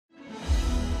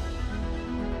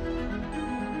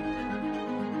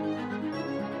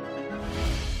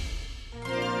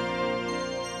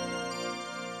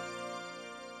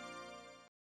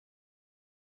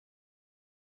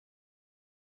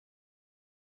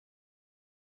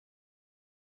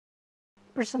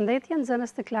Përshëndetje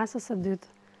nxënës të klasës së dytë.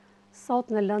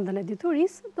 Sot në lëndën e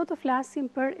diturisë do të flasim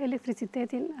për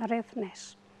elektricitetin rreth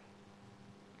nesh.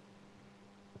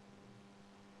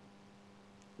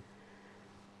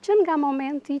 Që nga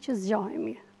momenti që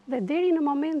zgjohemi dhe deri në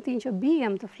momentin që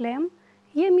bijem të flem,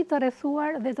 jemi të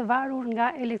rrethuar dhe të varur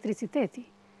nga elektriciteti.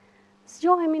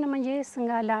 Zgjohemi në mëngjes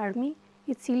nga alarmi,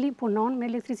 i cili punon me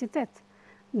elektricitet.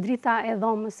 Drita e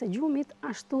dhomës së gjumit,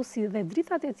 ashtu si dhe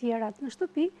dritat e tjerat në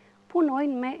shtëpi,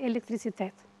 punojnë me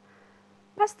elektricitet.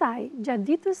 Pastaj, gjatë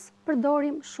ditës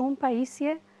përdorim shumë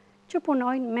pajisje që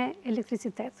punojnë me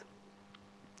elektricitet.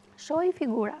 Shohim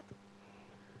figurat.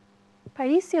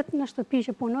 Pajisjet në shtëpi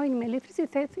që punojnë me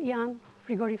elektricitet janë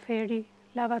frigoriferi,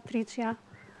 lavatriçja,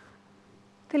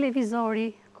 televizori,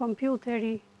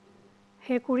 kompjuteri,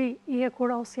 hekuri i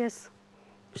hekurosjes,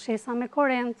 fshesa me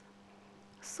korrent,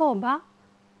 soba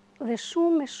dhe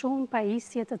shumë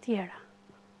pajisje të tjera.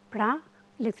 Pra,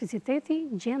 elektriciteti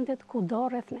gjendet kudo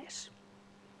rreth nesh.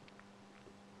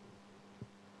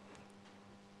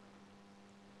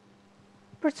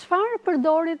 Për çfarë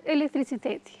përdoret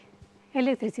elektriciteti?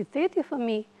 Elektriciteti,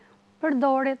 fëmijë,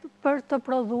 përdoret për të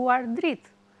prodhuar dritë,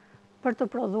 për të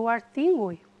prodhuar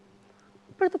tinguj,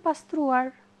 për të pastruar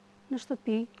në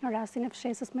shtëpi në rastin e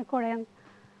fshesës me korrent,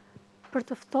 për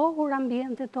të ftohur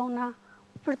ambientet tona,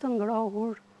 për të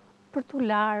ngrohur, për të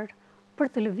larë,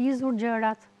 për të lëvizur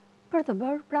gjërat, për të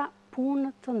bërë pra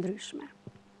punë të ndryshme.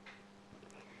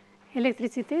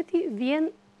 Elektriciteti vjen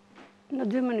në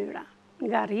dy mënyra,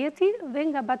 nga rrjeti dhe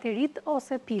nga bateritë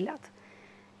ose pilat.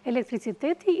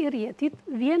 Elektriciteti i rrjetit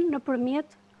vjen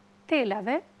nëpërmjet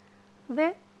telave dhe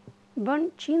bën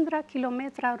qindra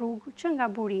kilometra rrugë që nga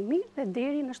burimi dhe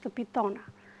deri në shtëpitë tona.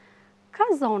 Ka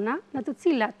zona në të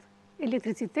cilat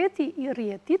elektriciteti i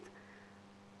rrjetit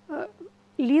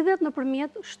lidhet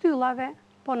nëpërmjet shtyllave,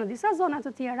 po në disa zona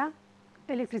të tjera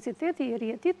elektriciteti i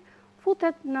rrjetit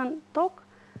futet nën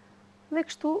tokë dhe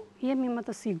kështu jemi më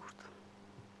të sigurt.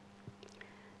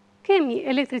 Kemi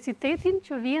elektricitetin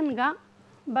që vjen nga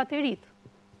bateritë.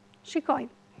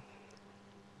 Shikojmë.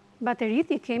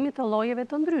 Bateritë i kemi të llojeve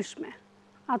të ndryshme.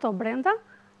 Ato brenda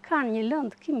kanë një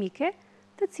lëndë kimike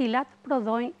të cilat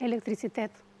prodhojnë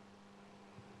elektricitet.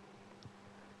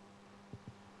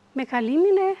 Me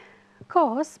kalimin e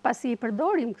kohës, pasi i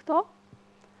përdorim këto,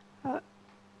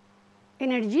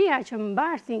 energjia që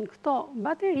mbartin këto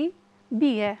bateri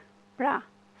bie, pra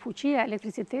fuqia e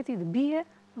elektricitetit bie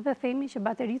dhe themi që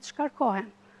bateritë shkarkohen.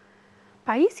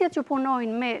 Pajisjet që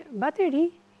punojnë me bateri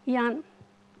janë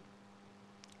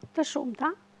të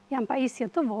shumta, janë pajisje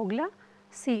të vogla,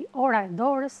 si ora e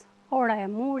dorës, ora e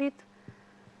murit,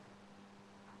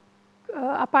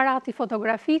 aparati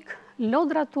fotografik,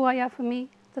 lodrat tuaja fëmijë,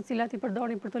 të cilat i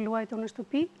përdorin për të luajtur në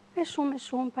shtëpi, e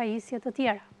shumë pajisje të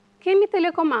tjera. Kemi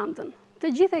telekomandën,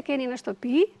 të gjithë e keni në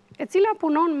shtëpi, e cila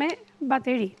punon me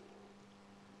bateri.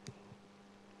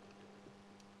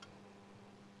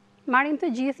 Marrim të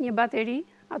gjithë një bateri,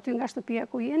 aty nga shtëpia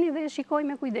ku jeni, dhe e shikoj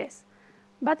me kujdes.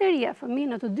 Bateria, fëmijë,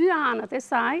 në të dy anët e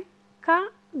saj, ka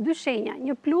dy shenja,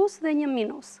 një plus dhe një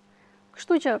minus.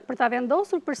 Kështu që për ta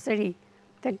vendosur përsëri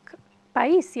tek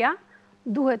pajisja,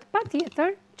 duhet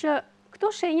patjetër që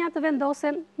këto shenja të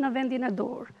vendosen në vendin e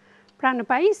duhur. Pra në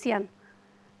pajisjen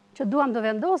që duam të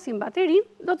vendosim baterin,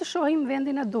 do të shohim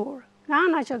vendin e duhur. Nga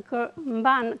ana që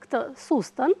mban këtë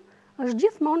sustën, është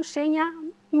gjithmonë shenja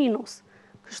minus.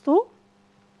 Kështu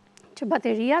që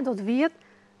bateria do të vihet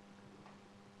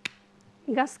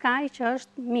nga skaj që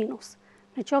është minus.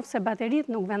 Në qoftë se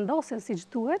bateritë nuk vendosen siç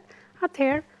duhet,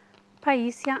 atëherë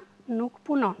pajisja nuk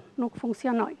punon, nuk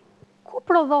funksionojnë. Ku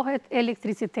prodhohet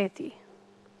elektriciteti?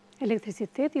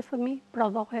 Elektriciteti, fëmijë,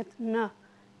 prodhohet në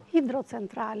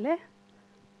hidrocentrale,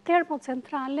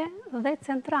 termocentrale dhe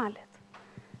centralet.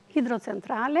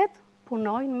 Hidrocentralet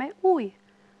punojnë me ujë.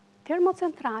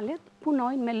 Termocentralet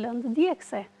punojnë me lëndë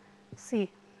djegëse, si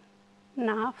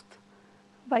naftë,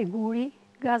 vajguri,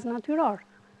 gaz natyror.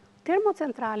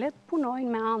 Termocentralet punojnë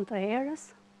me anë të erës,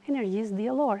 energjisë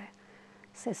diellore.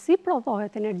 Se si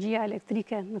prodhohet energjia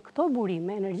elektrike në këto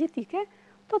burime energjetike,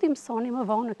 do t'i mësoni më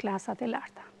vonë në klasat e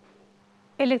larta.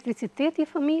 Elektriciteti,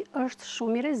 fëmijë, është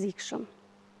shumë i rrezikshëm.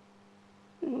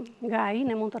 Nga ai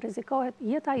ne mund të rrezikohet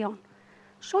jeta jonë.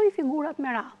 Shohim figurat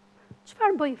me radhë.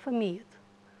 Çfarë bëjnë fëmijët?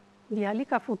 Djali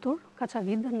ka futur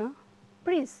kaçavidën në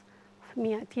prizë.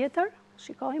 Fëmia tjetër,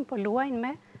 shikojmë, po luajnë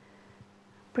me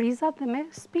prizat dhe me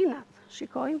spinat.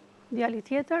 Shikojmë, djali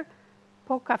tjetër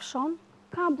po kafshon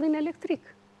kabllin elektrik.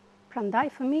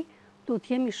 Prandaj, fëmijë, duhet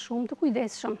jemi shumë të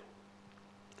kujdesshëm.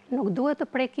 Nuk duhet të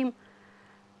prekim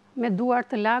me duar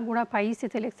të lagura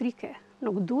pajisjet elektrike.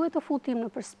 Nuk duhet të futim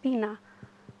nëpër spina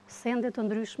sende të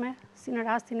ndryshme, si në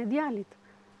rastin e djalit.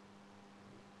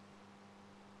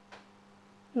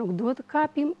 Nuk duhet të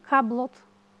kapim kabllot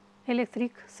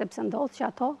elektrik, sepse ndodh që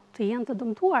ato të jenë të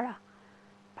dëmtuara.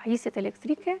 Pajisjet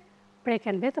elektrike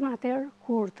preken vetëm atëherë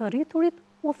kur të rriturit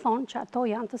u thonë që ato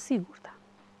janë të sigurta.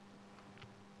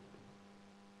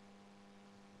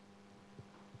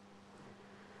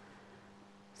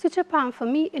 Siç e pam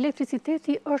fëmijë,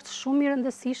 elektriciteti është shumë i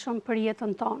rëndësishëm për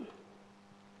jetën tonë.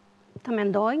 Të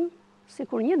mendojmë se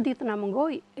kur një ditë na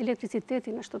mungoj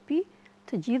elektriciteti në shtëpi,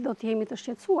 të gjithë do të jemi të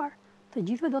shqetësuar, të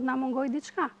gjithëve do të na mungoj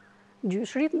diçka.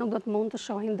 Gjyshrit nuk do të mund të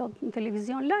shohin dot në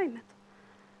televizion lajmet.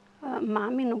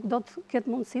 Mami nuk do të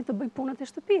ketë mundësi të bëj punët e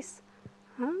shtëpisë.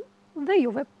 Dhe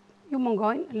juve ju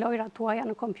mungojnë lojrat tuaja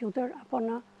në kompjuter apo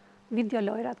në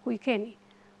videolojrat ku i keni.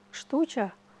 Kështu që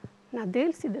na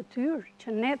del si detyrë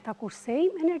që ne ta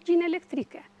kursejmë energjinë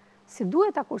elektrike. Si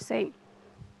duhet ta kursejmë?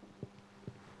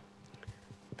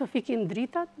 Të fikim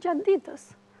dritat gjatë ditës,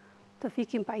 të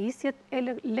fikim pajisjet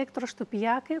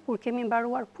elektroshtëpiake kur kemi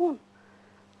mbaruar punë,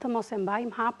 të mos e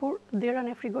mbajmë hapur derën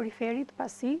e frigoriferit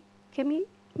pasi kemi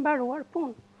mbaruar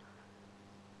punë,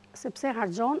 sepse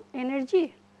harxhon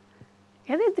energji.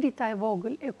 Edhe drita e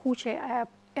vogël e kuqe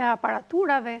e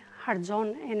aparaturave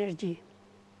harxhon energji.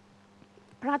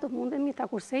 Pra do të mundemi ta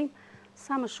kursejmë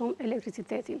sa më shumë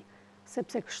elektricitetin,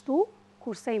 sepse kështu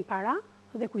kursejmë para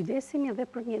dhe kujdesemi edhe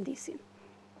për mjedisin.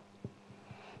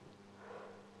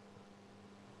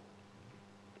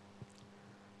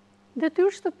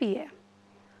 Detyrë shtëpie.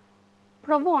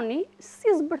 Provoni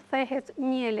si zbërthehet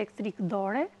një elektrik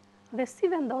dore dhe si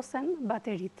vendosen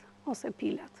baterit ose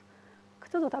pilat.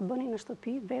 Këtë do ta bëni në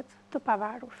shtëpi vetë të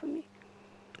pavarur fëmijë.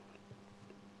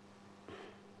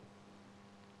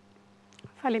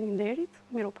 Faleminderit,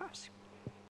 mirupafshim.